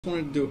I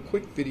wanted to do a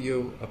quick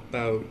video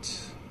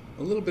about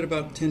a little bit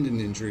about tendon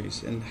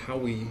injuries and how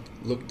we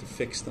look to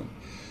fix them.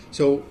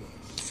 So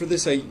for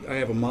this I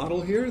have a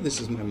model here.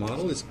 This is my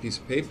model. It's a piece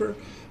of paper.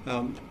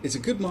 It's a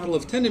good model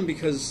of tendon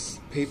because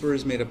paper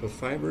is made up of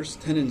fibers,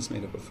 tendon is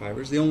made up of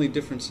fibers. The only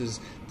difference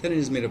is tendon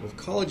is made up of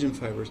collagen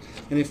fibers,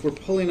 and if we're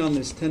pulling on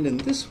this tendon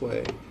this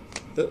way,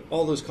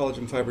 all those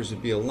collagen fibers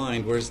would be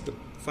aligned, whereas the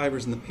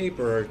fibers in the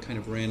paper are kind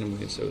of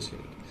randomly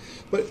associated.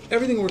 But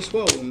everything works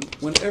well.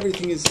 When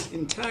everything is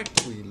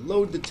intact, we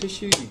load the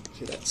tissue, you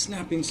hear that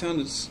snapping sound,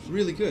 it's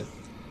really good.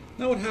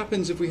 Now what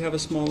happens if we have a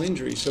small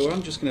injury? So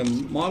I'm just going to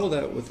model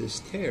that with this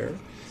tear.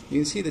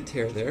 You can see the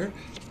tear there.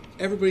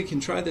 Everybody can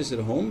try this at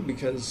home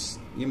because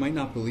you might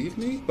not believe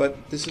me,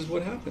 but this is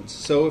what happens.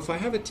 So if I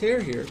have a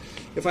tear here,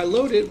 if I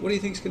load it, what do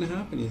you think is going to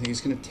happen? You think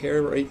it's going to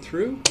tear right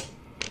through?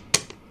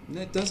 And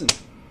that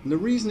doesn't. And the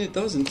reason it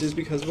doesn't is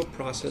because of a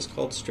process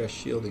called stress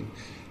shielding.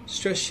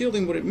 Stress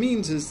shielding, what it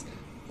means is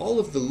all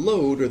of the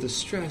load or the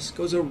stress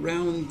goes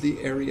around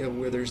the area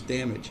where there's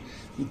damage.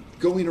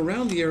 Going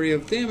around the area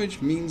of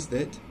damage means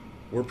that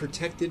we're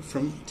protected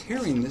from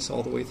tearing this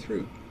all the way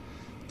through.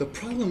 The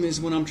problem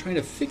is when I'm trying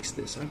to fix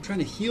this, I'm trying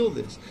to heal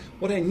this,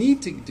 what I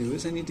need to do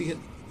is I need to get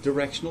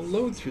directional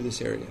load through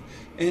this area.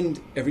 And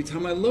every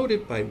time I load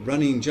it by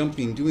running,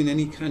 jumping, doing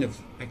any kind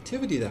of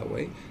activity that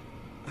way,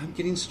 I'm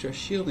getting stress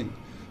shielding.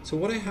 So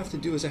what I have to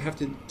do is I have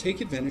to take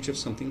advantage of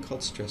something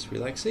called stress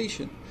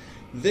relaxation.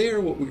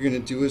 There, what we're going to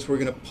do is we're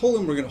going to pull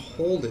and we're going to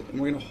hold it, and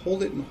we're going to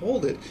hold it and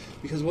hold it,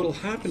 because what will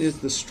happen is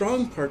the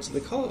strong parts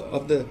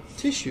of the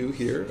tissue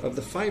here, of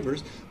the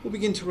fibers, will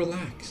begin to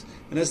relax.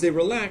 And as they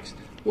relax,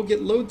 we'll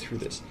get load through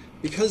this.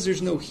 Because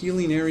there's no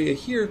healing area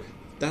here,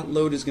 that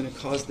load is going to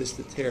cause this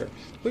to tear.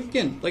 But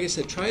again, like I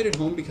said, try it at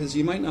home because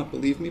you might not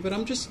believe me, but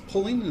I'm just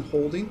pulling and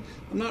holding.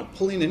 I'm not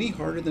pulling any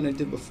harder than I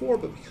did before,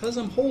 but because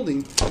I'm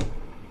holding,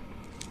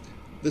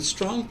 the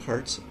strong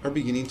parts are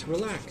beginning to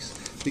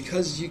relax.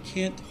 Because you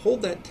can't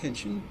hold that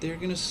tension, they're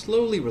going to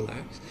slowly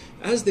relax.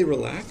 As they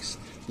relax,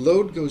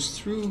 load goes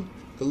through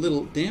the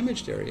little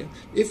damaged area.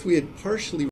 If we had partially